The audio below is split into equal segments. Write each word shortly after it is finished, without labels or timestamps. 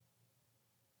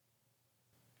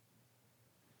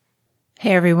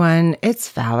Hey everyone,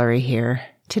 it's Valerie here.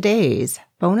 Today's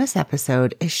bonus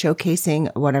episode is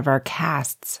showcasing one of our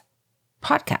cast's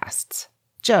podcasts,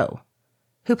 Joe,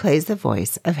 who plays the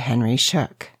voice of Henry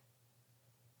Shook,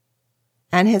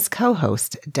 and his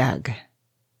co-host, Doug.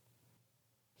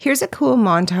 Here's a cool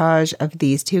montage of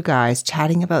these two guys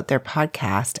chatting about their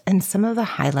podcast and some of the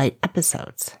highlight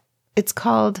episodes. It's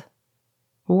called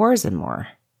Wars and More.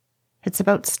 It's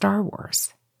about Star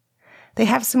Wars. They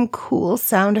have some cool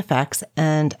sound effects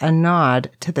and a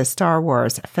nod to the Star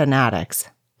Wars fanatics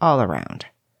all around.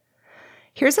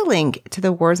 Here's a link to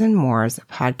the Wars and More's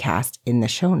podcast in the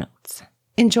show notes.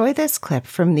 Enjoy this clip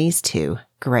from these two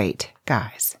great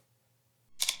guys.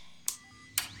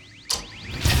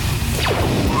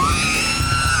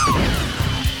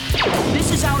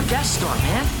 This is our Death Star,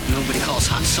 man. Nobody calls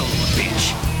Han Solo a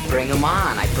bitch. Bring him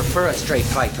on. I prefer a straight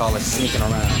fight to all this sneaking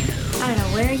around. I don't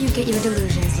know where you get your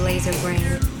delusions, laser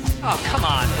brain. Oh, come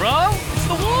on, bro. It's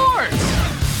the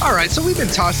wars. All right, so we've been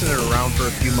tossing it around for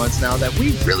a few months now that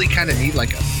we really kind of need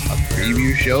like a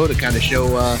preview show to kind of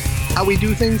show how we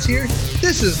do things here.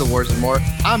 This is the Wars and More.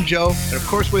 I'm Joe, and of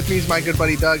course with me is my good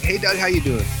buddy Doug. Hey, Doug, how you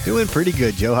doing? Doing pretty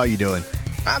good, Joe. How you doing?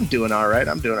 I'm doing all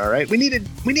right. We needed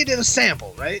a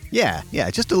sample, right? Yeah,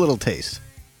 just a little taste.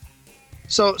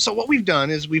 So what we've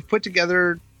done is we've put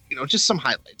together, just some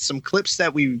highlights, some clips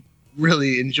that we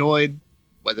really enjoyed,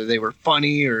 whether they were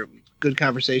funny or good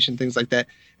conversation, things like that.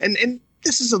 And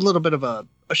this is a little bit of a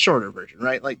shorter version,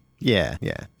 right? Like yeah,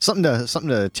 something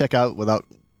to check out without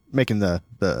making the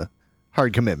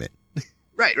hard commitment.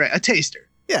 Right, a taster.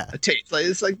 Yeah, a taste. Like,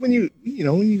 it's like when you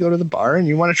go to the bar and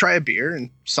you want to try a beer, and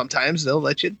sometimes they'll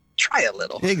let you try a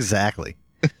little. Exactly.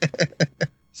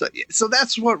 So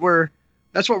that's what we're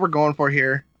going for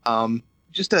here.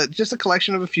 Just a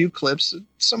collection of a few clips,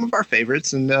 some of our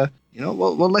favorites, and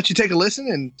we'll let you take a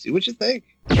listen and see what you think.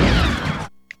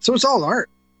 So it's all art.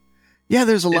 Yeah,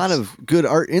 there's a lot of good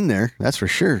art in there. That's for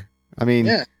sure. I mean,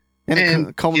 yeah, and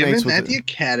it culminates given that the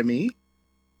Academy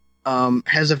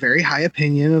has a very high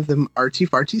opinion of them artsy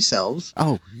fartsy selves.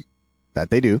 Oh, that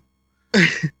they do.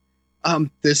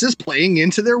 This is playing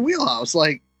into their wheelhouse.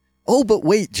 Like, oh, but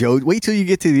wait, Joe, wait till you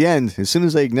get to the end. As soon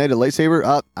as they ignite a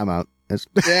lightsaber, I'm out.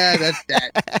 Yeah, that's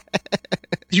that.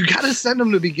 You got to send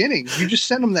them the beginning. You just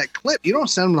send them that clip. You don't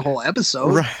send them the whole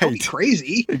episode. Right. Don't be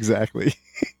crazy. Exactly.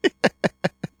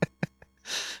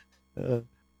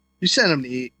 You send them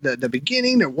the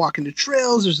beginning. They're walking the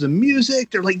trails. There's the music.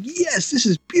 They're like, yes, this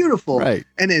is beautiful. Right.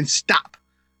 And then stop.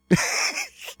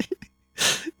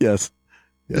 Yes.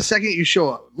 The second you show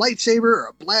a lightsaber or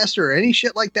a blaster or any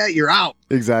shit like that, you're out.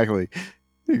 Exactly.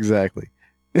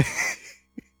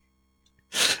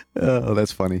 Oh,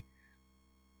 that's funny.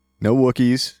 No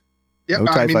Wookiees. Yep. No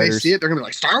TIE they fighters. see it. They're going to be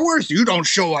like, Star Wars? You don't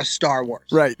show us Star Wars.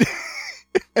 Right.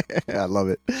 I love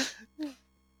it.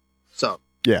 So.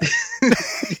 Yeah.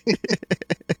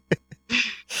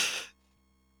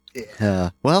 Yeah.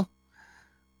 Well,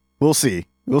 we'll see.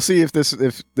 We'll see if this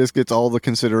gets all the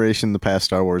consideration the past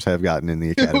Star Wars have gotten in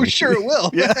the Academy. Oh, sure it will.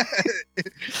 Yeah.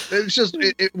 It's just,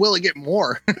 will it get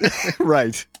more?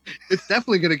 Right. It's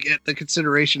definitely going to get the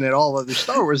consideration that all other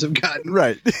Star Wars have gotten.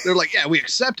 Right. They're like, yeah, we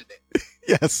accepted it.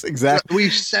 Yes, exactly. We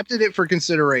accepted it for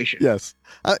consideration. Yes.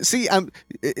 See,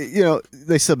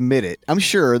 they submit it. I'm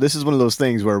sure this is one of those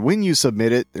things where when you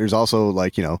submit it, there's also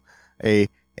like,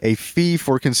 a fee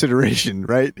for consideration,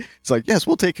 right? It's like, yes,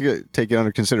 we'll take it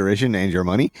under consideration and your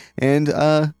money. And,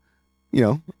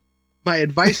 My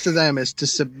advice to them is to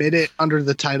submit it under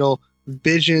the title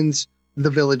Visions, the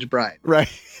Village Bride. Right.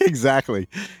 Exactly.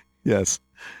 Yes.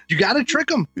 You got to trick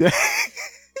them. Yeah.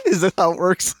 Is that how it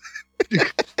works?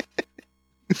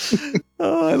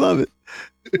 Oh, I love it.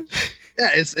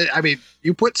 Yeah,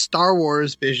 you put Star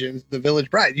Wars Visions, the Village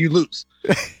Bride, you lose.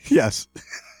 Yes.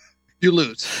 You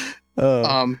lose.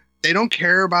 They don't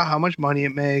care about how much money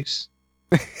it makes.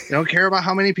 They don't care about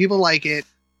how many people like it.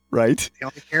 Right. They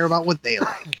only care about what they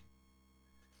like.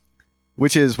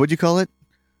 Which is, what'd you call it?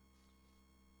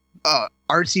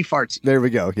 Artsy fartsy. There we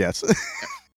go. Yes.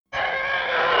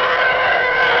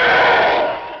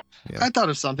 I thought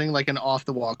of something like an off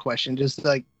the wall question, just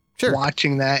like Sure.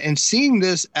 watching that and seeing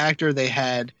this actor they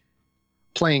had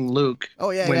playing Luke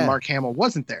when Mark Hamill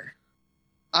wasn't there.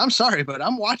 I'm sorry, but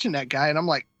I'm watching that guy and I'm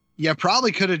like, yeah,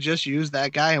 probably could have just used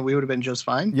that guy and we would have been just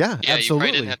fine. Yeah, Yeah, absolutely. you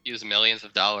probably didn't have to use millions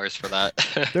of dollars for that.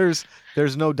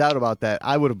 There's no doubt about that.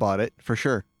 I would have bought it for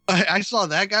sure. I saw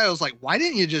that guy. I was like, why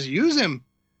didn't you just use him?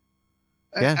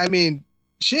 Yeah. I mean,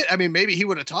 shit. I mean, maybe he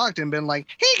would have talked and been like,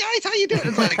 hey guys, how you doing?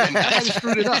 It's like, I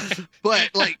screwed it up. But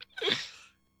like,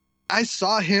 I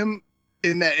saw him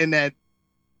in that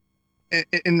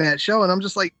show and I'm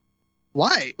just like,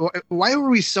 Why? Why were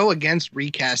we so against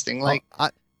recasting? Like,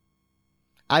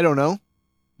 I don't know.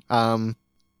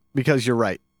 Because you're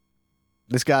right.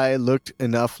 This guy looked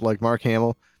enough like Mark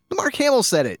Hamill. Mark Hamill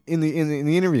said it in the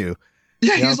interview.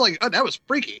 yeah, he's like, oh, that was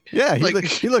freaky. Yeah, Like-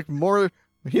 he looked more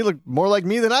like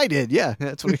me than I did. Yeah,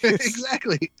 that's what he is.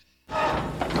 Exactly.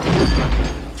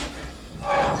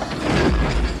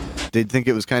 Did think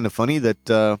it was kind of funny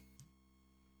that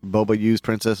Boba used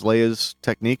Princess Leia's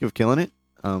technique of killing it.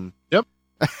 Yep.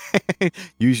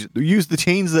 use the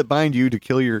chains that bind you to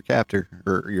kill your captor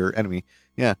or your enemy.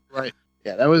 Yeah. Right.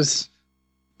 Yeah, that was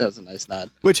a nice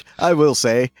nod. Which I will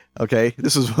say, okay,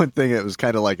 this is one thing that was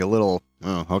kind of like a little,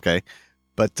 oh, okay.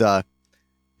 But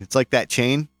it's like that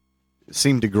chain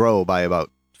seemed to grow by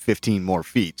about 15 more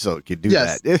feet, so it could do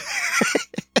Yes. that.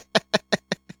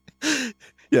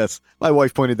 Yes, my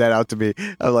wife pointed that out to me.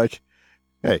 I'm like,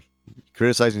 hey,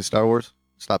 criticizing Star Wars?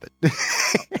 Stop it.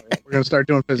 We're going to start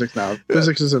doing physics now.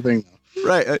 Physics is a thing now.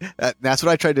 Right. That's what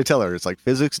I tried to tell her. It's like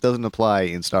physics doesn't apply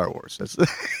in Star Wars.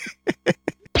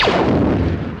 I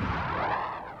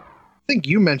think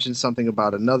you mentioned something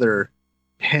about another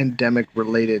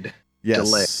pandemic-related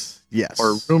delay. Yes.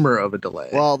 Or rumor of a delay.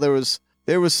 Well, there was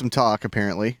some talk,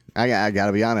 apparently. I got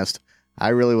to be honest. I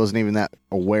really wasn't even that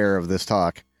aware of this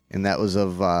talk. And that was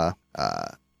of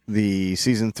the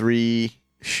season 3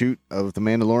 shoot of The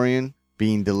Mandalorian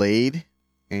being delayed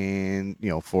and,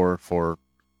 for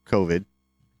COVID.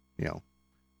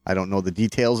 I don't know the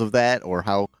details of that or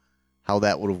how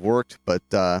that would have worked, but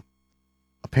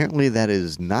apparently that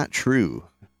is not true.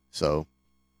 So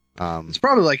it's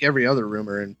probably like every other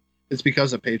rumor, and it's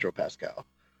because of Pedro Pascal.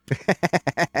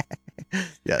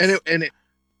 Yes.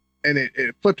 And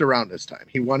it flipped around this time.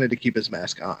 He wanted to keep his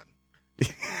mask on.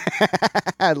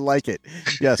 I like it.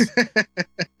 Yes.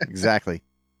 Exactly.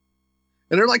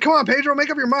 And they're like, come on, Pedro, make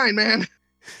up your mind, man.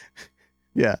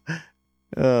 Yeah.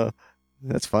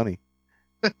 That's funny.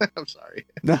 I'm sorry.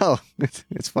 No,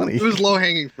 it's funny. It was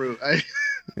low-hanging fruit.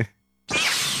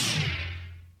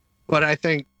 But I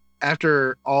think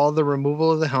after all the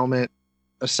removal of the helmet,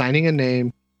 assigning a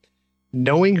name,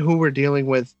 knowing who we're dealing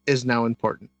with is now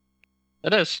important.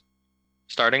 It is.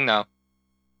 Starting now.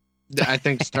 I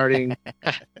think starting...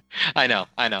 I know.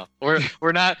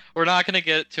 We're not going to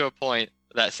get to a point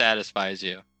that satisfies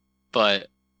you, but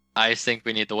I think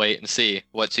we need to wait and see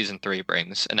what season 3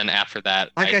 brings, and then after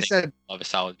that, Like I said, I'll have a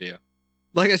solid view.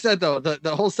 Like I said, though,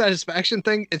 the whole satisfaction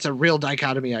thing, it's a real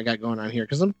dichotomy I got going on here,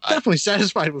 because I'm definitely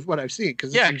satisfied with what I've seen.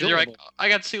 Because you're like, I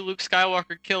got to see Luke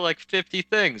Skywalker kill like 50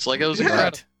 things. Like, it was incredible.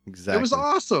 Right. Exactly. It was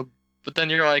awesome. But then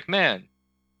you're like, man,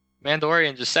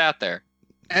 Mandalorian just sat there.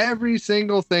 Every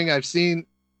single thing I've seen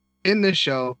in this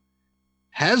show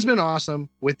has been awesome,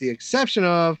 with the exception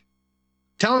of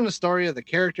telling the story of the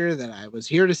character that I was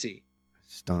here to see.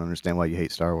 Just don't understand why you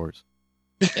hate Star Wars.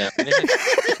 Yeah.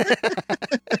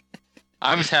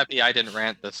 I'm just happy I didn't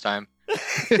rant this time.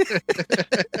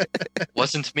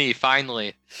 Wasn't me,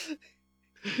 finally.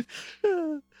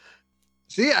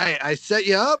 See, I set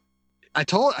you up. I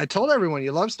told everyone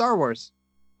you love Star Wars.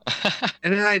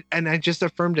 And I just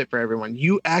affirmed it for everyone.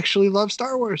 You actually love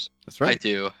Star Wars. That's right.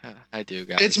 I do,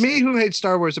 guys. It's me who hates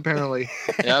Star Wars, apparently.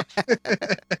 Yep.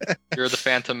 You're the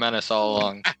Phantom Menace all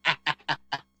along.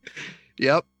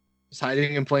 Yep. It's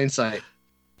hiding in plain sight.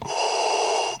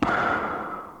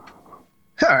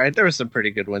 All right, there were some pretty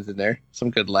good ones in there.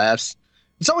 Some good laughs.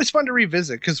 It's always fun to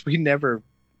revisit because we never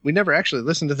actually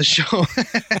listened to the show.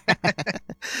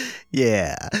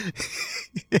 Yeah.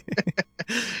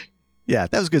 Yeah,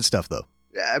 that was good stuff, though.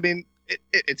 Yeah, I mean,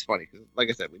 it's funny because, like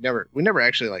I said, we never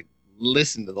actually like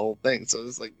listened to the whole thing. So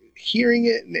it's like hearing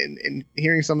it and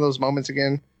hearing some of those moments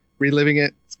again, reliving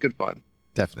it. It's good fun.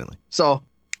 Definitely. So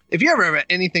if you ever have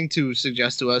anything to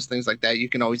suggest to us, things like that, you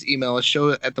can always email us,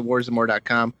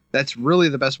 show@thewarsandmore.com. That's really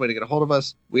the best way to get a hold of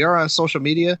us. We are on social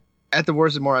media,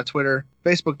 @thewarsandmore on Twitter,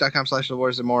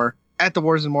 facebook.com/thewarsandmore,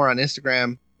 @thewarsandmore on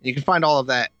Instagram. You can find all of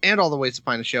that and all the ways to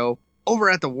find the show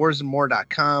over at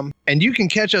thewarsandmore.com. And you can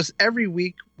catch us every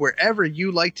week wherever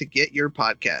you like to get your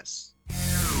podcasts.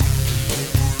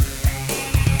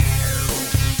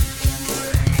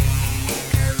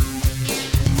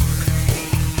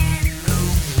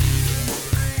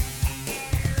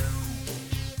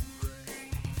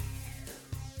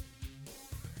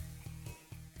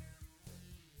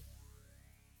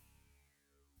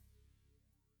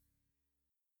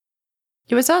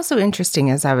 It was also interesting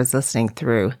as I was listening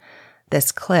through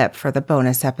this clip for the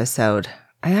bonus episode.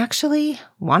 I actually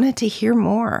wanted to hear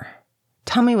more.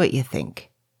 Tell me what you think.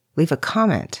 Leave a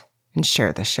comment and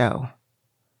share the show.